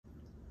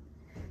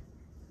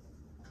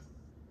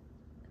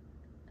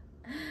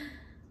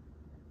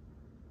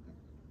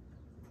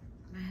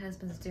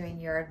husband's doing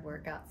yard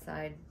work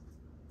outside.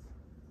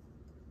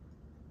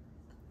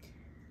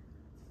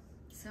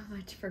 So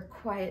much for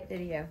quiet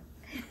video.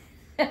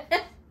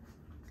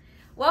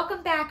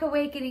 Welcome back,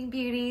 Awakening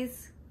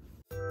Beauties.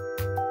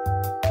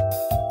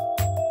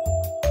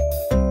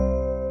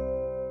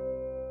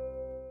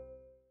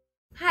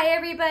 Hi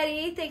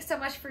everybody, thanks so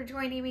much for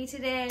joining me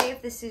today.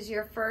 If this is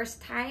your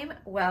first time,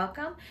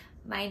 welcome.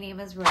 My name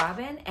is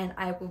Robin and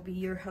I will be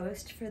your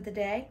host for the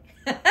day.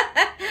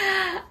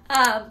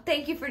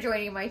 Thank you for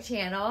joining my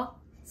channel.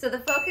 So the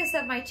focus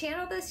of my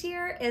channel this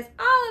year is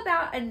all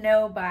about a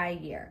no-buy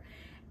year.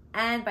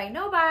 And by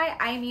no-buy,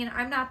 I mean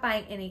I'm not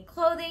buying any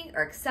clothing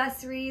or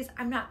accessories.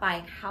 I'm not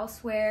buying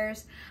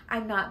housewares.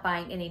 I'm not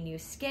buying any new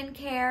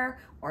skincare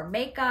or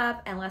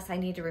makeup unless I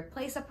need to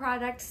replace a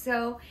product.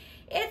 So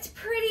it's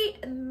pretty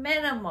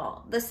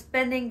minimal, the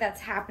spending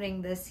that's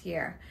happening this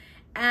year.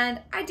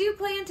 And I do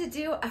plan to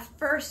do a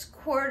first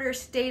quarter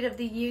State of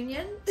the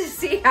Union to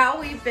see how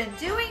we've been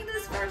doing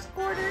this first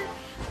quarter,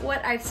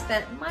 what I've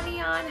spent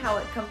money on, how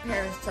it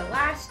compares to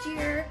last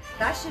year.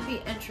 That should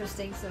be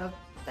interesting. So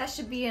that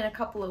should be in a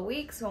couple of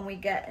weeks when we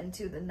get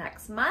into the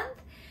next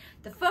month.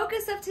 The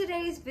focus of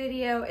today's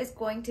video is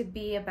going to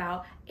be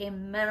about a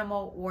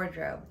minimal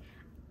wardrobe.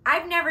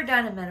 I've never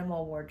done a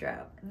minimal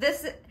wardrobe.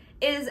 This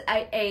is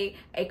a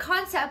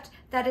concept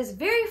that is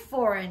very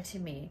foreign to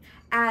me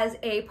as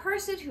a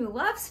person who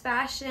loves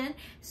fashion,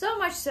 so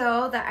much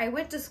so that I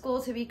went to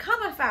school to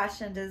become a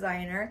fashion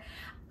designer.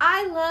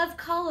 I love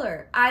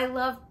color, I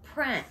love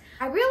print.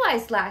 I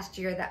realized last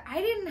year that I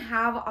didn't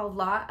have a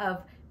lot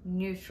of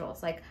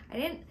neutrals. Like I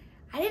didn't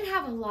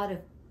have a lot of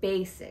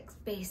basics,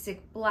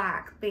 basic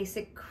black,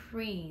 basic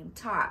cream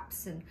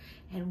tops and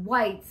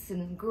whites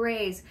and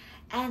grays,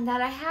 and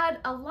that I had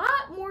a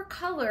lot more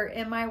color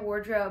in my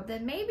wardrobe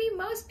than maybe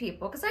most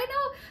people, because I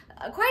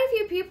know quite a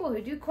few people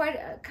who do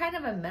kind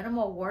of a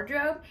minimal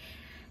wardrobe,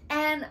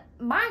 and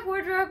my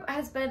wardrobe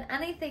has been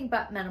anything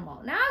but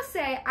minimal. Now I'll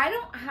say I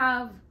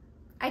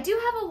do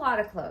have a lot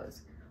of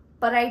clothes,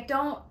 but I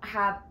don't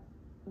have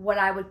what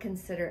I would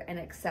consider an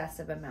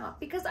excessive amount,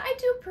 because I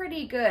do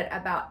pretty good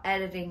about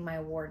editing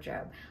my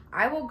wardrobe.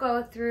 I will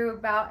go through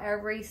about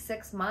every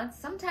 6 months,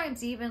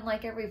 sometimes even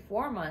like every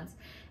 4 months,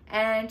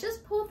 and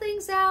just pull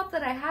things out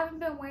that I haven't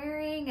been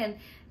wearing and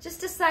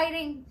just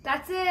deciding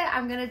that's it,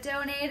 I'm gonna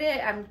donate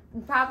it, I'm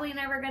probably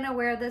never gonna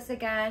wear this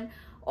again.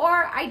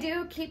 Or I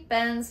do keep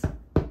bins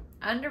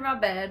under my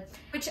bed,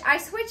 which I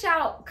switch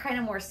out kind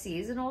of more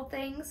seasonal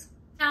things.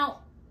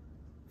 Now,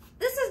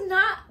 this is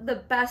not the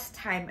best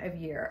time of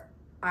year,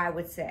 I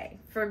would say,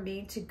 for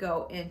me to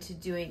go into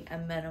doing a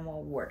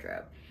minimal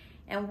wardrobe.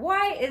 And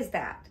why is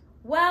that?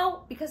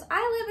 Well, because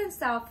I live in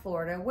South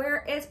Florida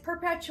where it's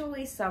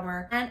perpetually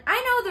summer, and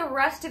I know the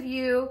rest of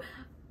you,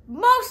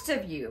 most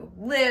of you,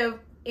 live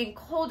in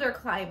colder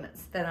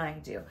climates than I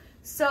do.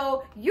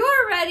 So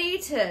you're ready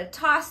to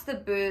toss the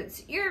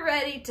boots, you're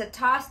ready to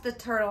toss the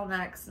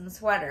turtlenecks and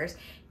sweaters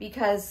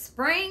because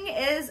spring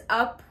is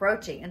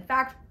approaching. In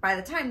fact, by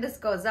the time this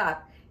goes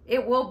up,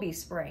 it will be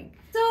spring.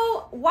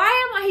 So why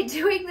am I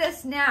doing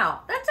this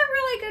now? That's a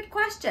really good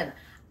question.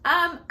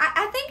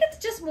 I think it's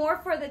just more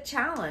for the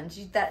challenge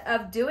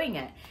of doing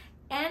it.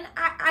 And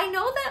I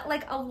know that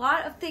like a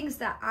lot of things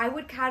that I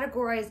would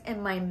categorize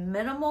in my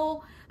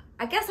minimal,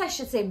 I guess I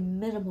should say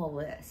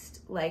minimalist,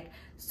 like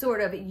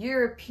sort of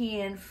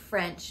European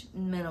French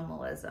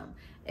minimalism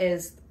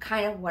is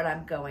kind of what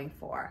I'm going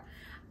for.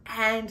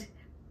 And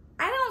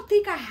I don't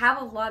think I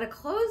have a lot of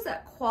clothes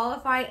that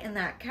qualify in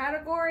that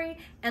category,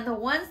 and the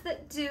ones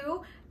that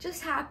do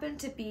just happen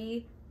to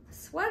be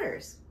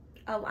sweaters.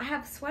 I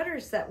have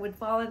sweaters that would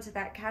fall into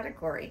that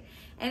category.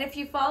 And if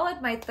you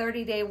followed my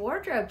 30-day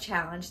wardrobe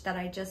challenge that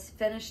I just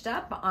finished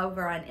up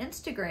over on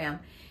Instagram,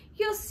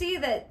 you'll see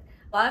that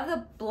a lot of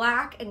the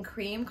black and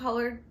cream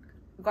colored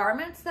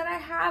garments that I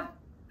have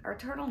are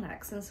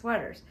turtlenecks and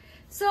sweaters.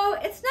 So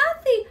it's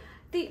not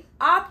the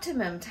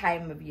optimum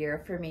time of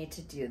year for me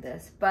to do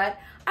this, but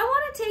I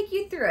want to take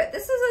you through it.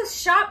 This is a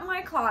shop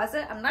my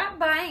closet. I'm not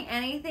buying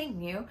anything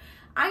new.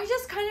 I'm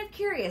just kind of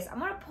curious. I'm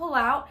going to pull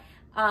out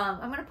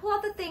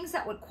the things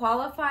that would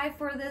qualify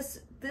for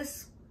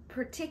this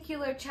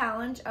particular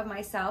challenge of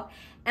myself,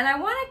 and I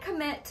want to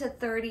commit to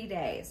 30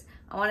 days.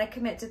 I want to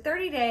commit to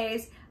 30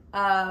 days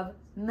of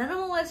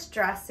minimalist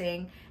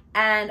dressing,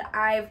 and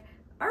I've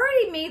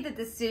already made the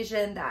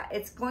decision that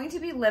it's going to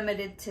be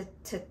limited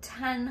to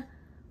 10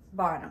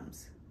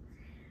 bottoms.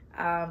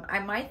 I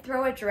might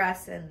throw a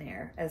dress in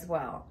there as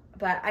well,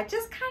 but I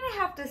just kind of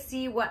have to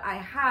see what I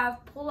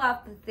have, pull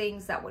out the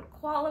things that would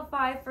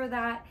qualify for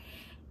that,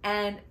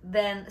 and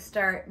then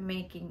start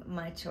making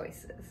my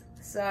choices.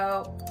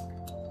 So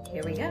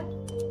here we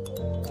go.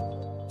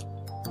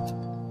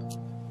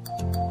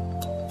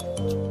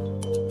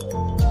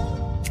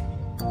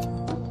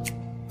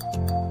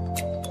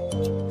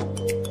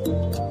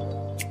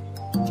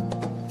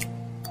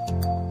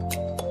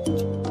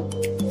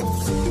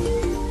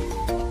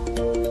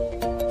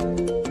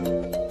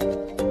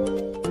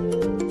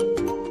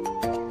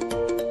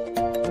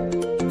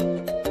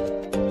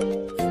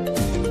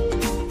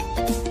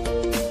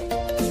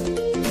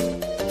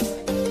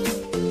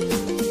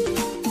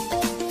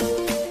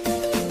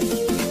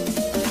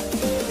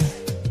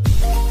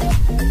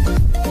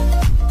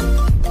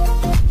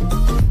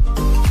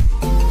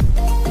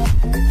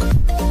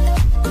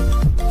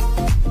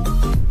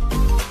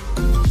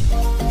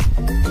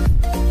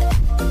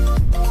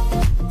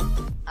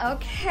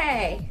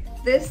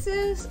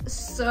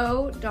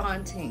 so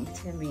daunting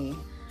to me.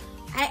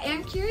 I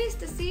am curious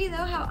to see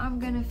though how I'm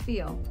gonna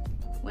feel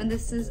when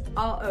this is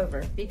all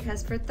over,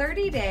 because for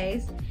 30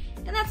 days,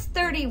 and that's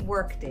 30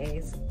 work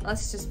days,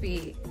 let's just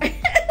be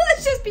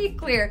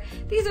clear,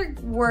 these are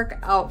work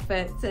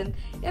outfits, and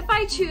if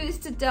I choose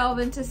to delve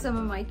into some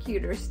of my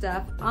cuter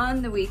stuff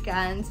on the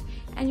weekends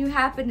and you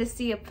happen to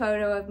see a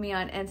photo of me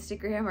on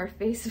Instagram or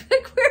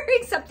Facebook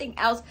wearing something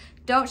else,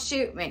 don't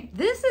shoot me.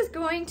 This is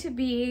going to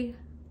be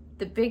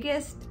the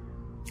biggest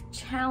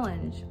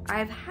challenge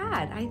I've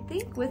had, I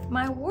think, with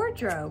my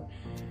wardrobe.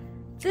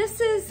 This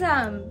is,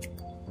 wow,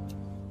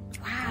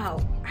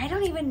 I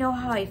don't even know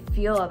how I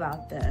feel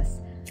about this,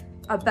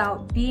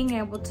 about being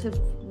able to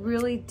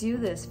really do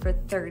this for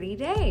 30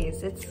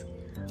 days.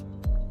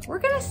 We're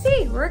gonna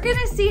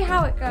see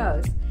how it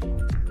goes.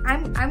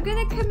 I'm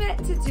gonna commit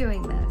to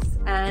doing this.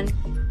 And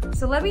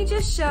so let me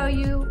just show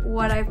you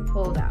what I've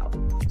pulled out.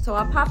 So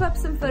I'll pop up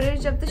some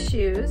footage of the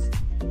shoes.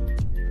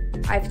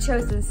 I've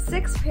chosen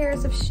 6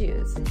 pairs of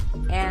shoes,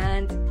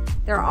 and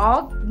they're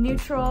all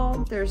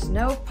neutral. There's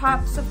no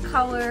pops of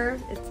color.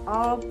 It's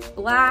all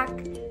black,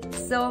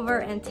 silver,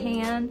 and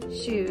tan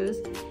shoes.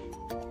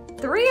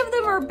 3 of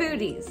them are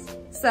booties.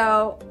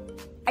 So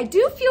I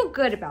do feel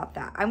good about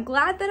that. I'm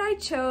glad that I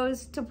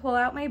chose to pull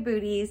out my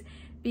booties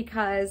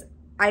because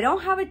I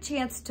don't have a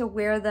chance to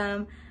wear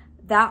them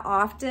that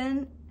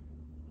often,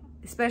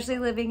 especially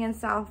living in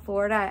South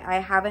Florida. I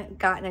haven't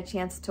gotten a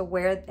chance to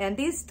wear, and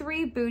these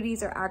 3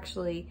 booties are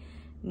actually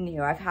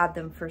new. I've had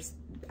them for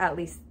at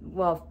least,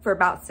 well, for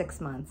about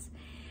 6 months.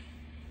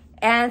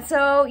 And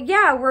so,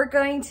 yeah, we're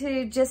going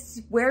to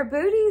just wear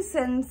booties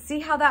and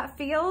see how that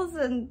feels.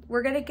 And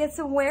we're gonna get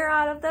some wear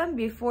out of them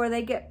before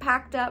they get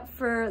packed up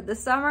for the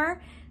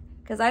summer.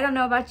 Because I don't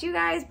know about you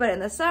guys, but in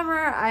the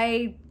summer,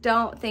 I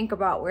don't think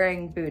about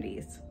wearing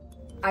booties.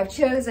 I've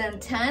chosen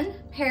 10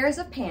 pairs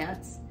of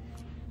pants.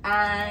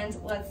 And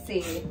let's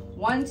see,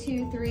 1,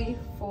 2, 3,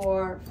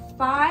 4,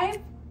 5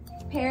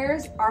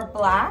 pairs are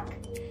black.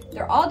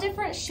 They're all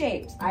different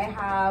shapes. I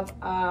have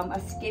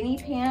a skinny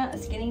pant, a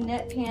skinny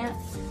knit pant.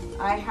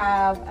 I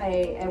have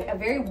a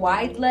very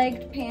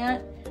wide-legged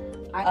pant,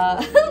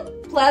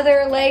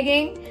 pleather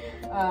legging,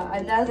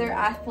 another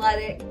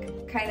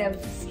athletic kind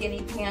of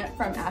skinny pant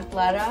from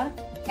Athleta,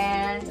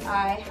 and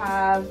I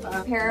have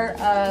a pair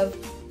of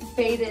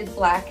faded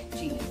black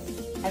jeans.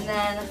 And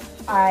then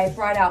I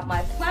brought out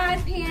my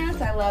plaid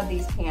pants. I love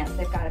these pants.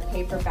 They've got a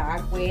paper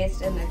back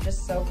waist and they're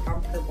just so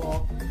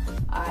comfortable.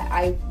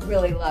 I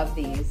really love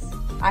these.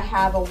 I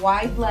have a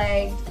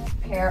wide-legged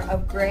pair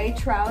of gray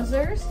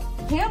trousers,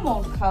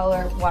 camel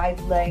color wide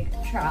leg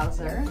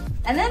trouser.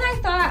 And then I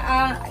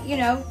thought, you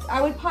know,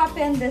 I would pop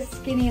in this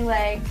skinny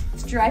leg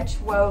stretch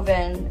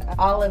woven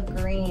olive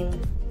green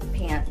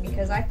pant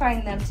because I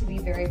find them to be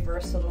very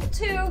versatile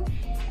too.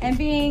 And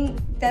being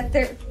that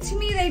to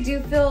me, they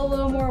do feel a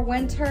little more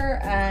winter,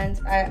 and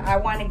I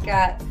want to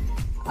get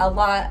a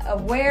lot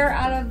of wear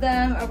out of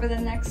them over the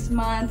next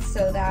month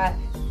so that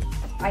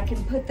I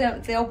can put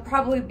them, they'll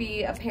probably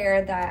be a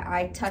pair that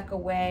I tuck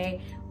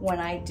away when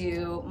I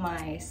do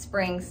my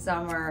spring,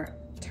 summer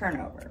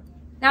turnover.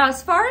 Now,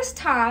 as far as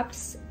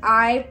tops,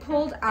 I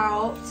pulled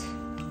out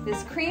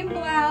this cream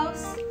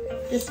blouse,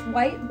 this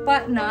white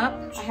button up.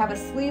 I have a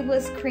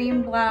sleeveless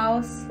cream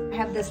blouse. I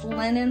have this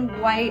linen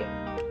white,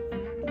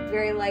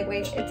 very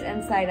lightweight, it's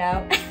inside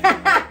out.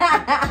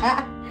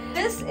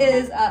 This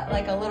is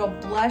like a little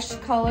blush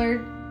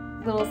colored,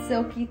 little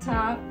silky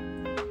top.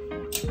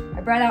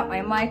 I brought out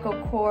my Michael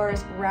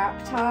Kors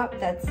wrap top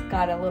that's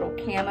got a little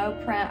camo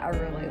print. I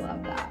really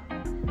love that.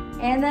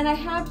 And then I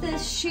have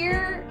this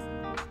sheer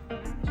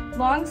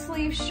long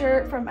sleeve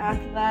shirt from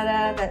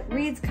Athleta that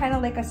reads kind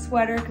of like a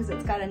sweater because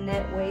it's got a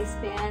knit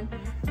waistband.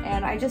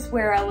 And I just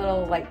wear a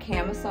little like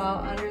camisole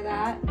under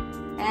that.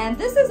 And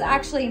this is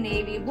actually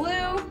navy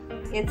blue.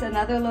 It's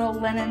another little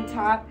linen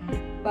top,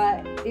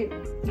 but it,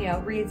 you know,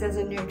 reads as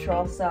a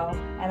neutral, so,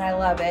 and I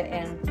love it.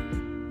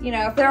 And, you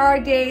know, if there are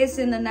days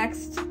in the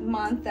next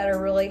month that are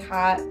really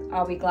hot,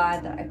 I'll be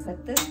glad that I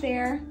put this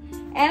there.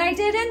 And I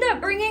did end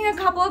up bringing a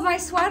couple of my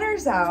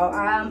sweaters out.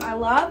 I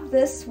love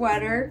this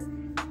sweater,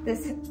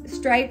 this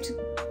striped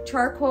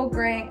charcoal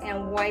gray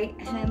and white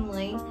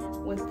Henley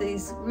with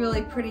these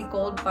really pretty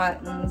gold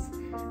buttons.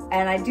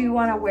 And I do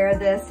want to wear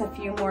this a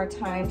few more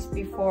times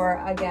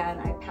before, again,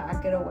 I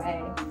pack it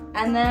away.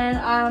 And then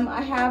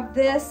I have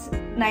this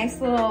nice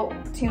little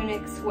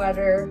tunic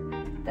sweater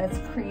that's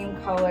cream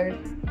colored.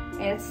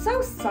 And it's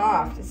so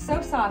soft, it's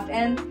so soft.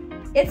 And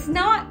it's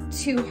not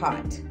too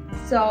hot.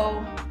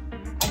 So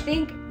I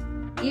think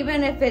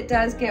even if it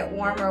does get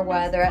warmer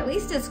weather, at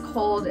least it's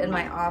cold in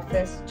my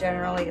office.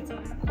 Generally, it's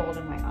not cold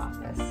in my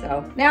office.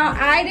 So now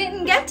I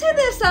didn't get to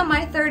this on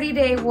my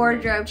 30-day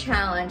wardrobe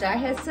challenge. I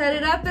had set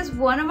it up as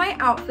one of my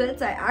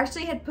outfits. I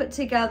actually had put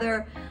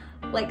together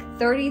like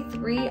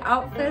 33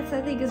 outfits,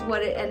 I think is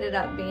what it ended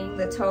up being,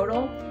 the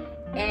total.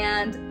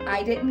 And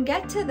I didn't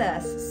get to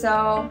this.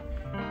 So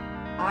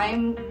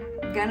I'm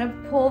gonna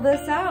pull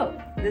this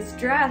out, this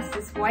dress,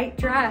 this white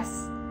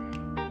dress.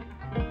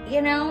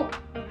 You know,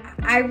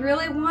 I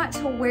really want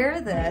to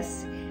wear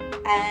this,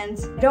 and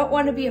don't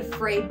want to be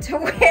afraid to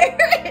wear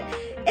it.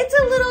 It's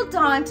a little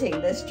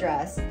daunting, this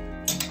dress.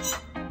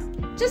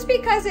 Just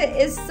because it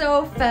is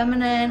so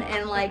feminine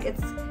and like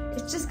it's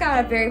just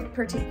got a very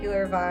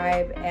particular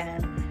vibe,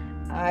 and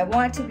I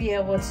want to be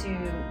able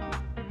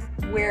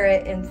to wear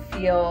it and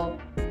feel,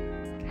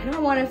 I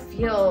don't want to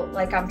feel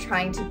like I'm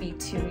trying to be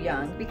too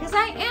young, because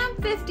I am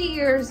 50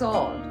 years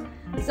old.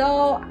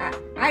 So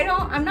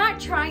I'm not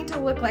trying to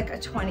look like a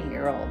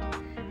 20-year-old,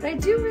 but I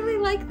do really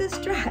like this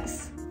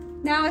dress.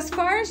 Now, as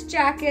far as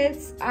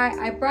jackets,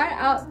 I brought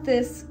out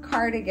this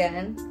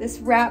cardigan, this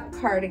wrap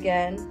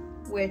cardigan,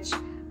 which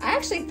I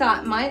actually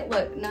thought might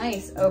look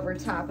nice over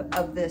top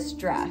of this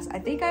dress. I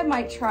think I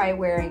might try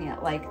wearing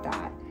it like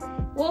that.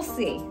 We'll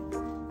see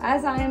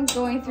as I'm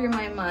going through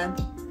my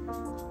month.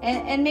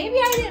 And maybe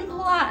I didn't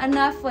pull out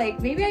enough, like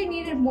maybe I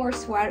needed more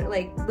sweater,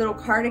 like little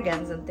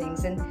cardigans and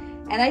things. And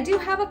I do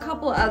have a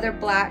couple other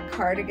black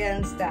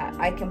cardigans that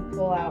I can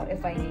pull out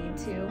if I need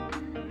to.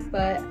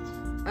 But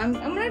I'm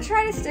gonna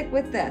try to stick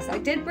with this. I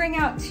did bring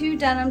out 2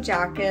 denim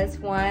jackets.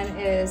 One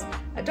is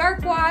a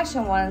dark wash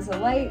and one is a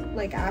light,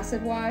 like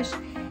acid wash.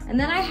 And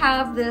then I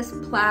have this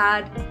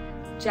plaid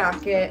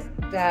jacket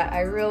that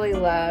I really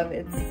love.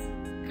 It's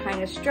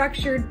kind of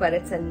structured, but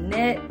it's a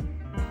knit.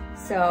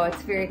 So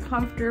it's very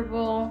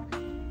comfortable,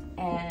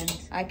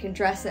 and I can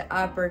dress it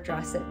up or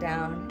dress it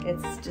down.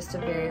 It's just a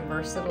very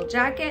versatile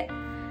jacket.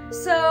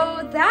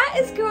 So that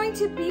is going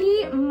to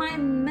be my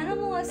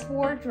minimalist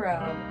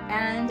wardrobe,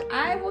 and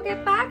I will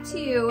get back to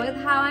you with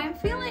how I'm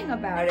feeling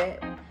about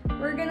it.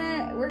 We're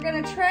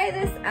gonna try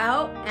this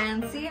out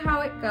and see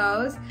how it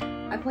goes.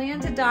 I plan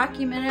to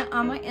document it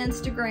on my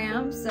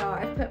Instagram, so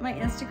I put my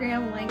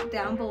Instagram link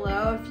down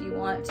below if you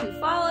want to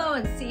follow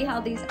and see how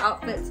these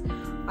outfits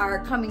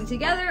are coming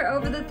together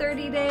over the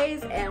 30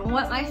 days and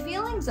what my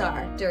feelings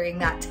are during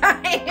that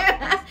time.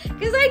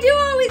 Because I do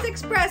always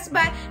express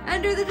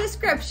under the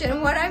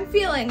description what I'm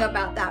feeling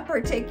about that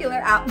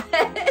particular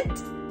outfit.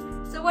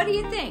 So what do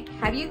you think?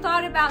 Have you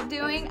thought about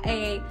doing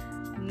a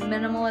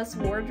minimalist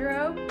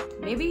wardrobe?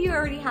 Maybe you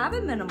already have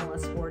a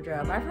minimalist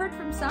wardrobe. I've heard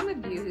from some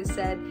of you who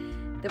said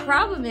the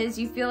problem is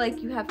you feel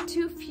like you have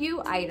too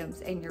few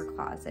items in your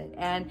closet,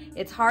 and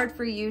it's hard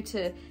for you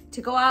to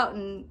go out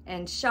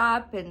and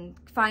shop and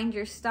find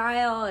your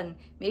style, and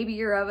maybe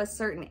you're of a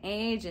certain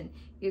age and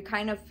you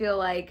kind of feel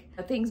like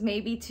things may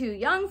be too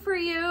young for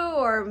you,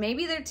 or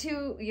maybe they're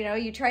too,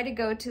 you try to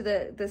go to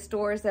the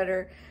stores that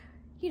are,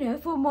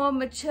 for more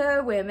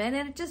mature women,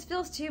 and it just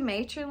feels too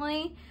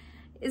matronly.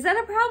 Is that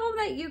a problem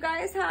that you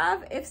guys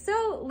have? If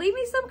so, leave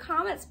me some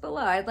comments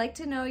below. I'd like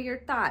to know your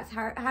thoughts.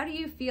 How do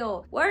you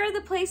feel? Where are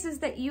the places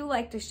that you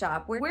like to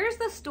shop? Where's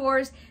the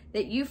stores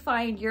that you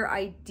find your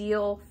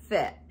ideal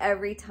fit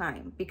every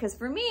time? Because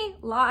for me,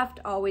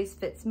 loft always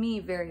fits me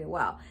very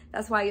well.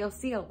 That's why you'll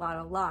see a lot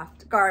of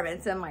loft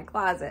garments in my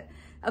closet.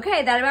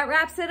 Okay, that about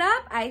wraps it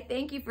up. I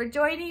thank you for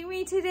joining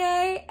me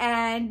today,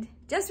 and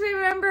just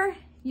remember,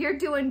 you're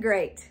doing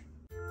great.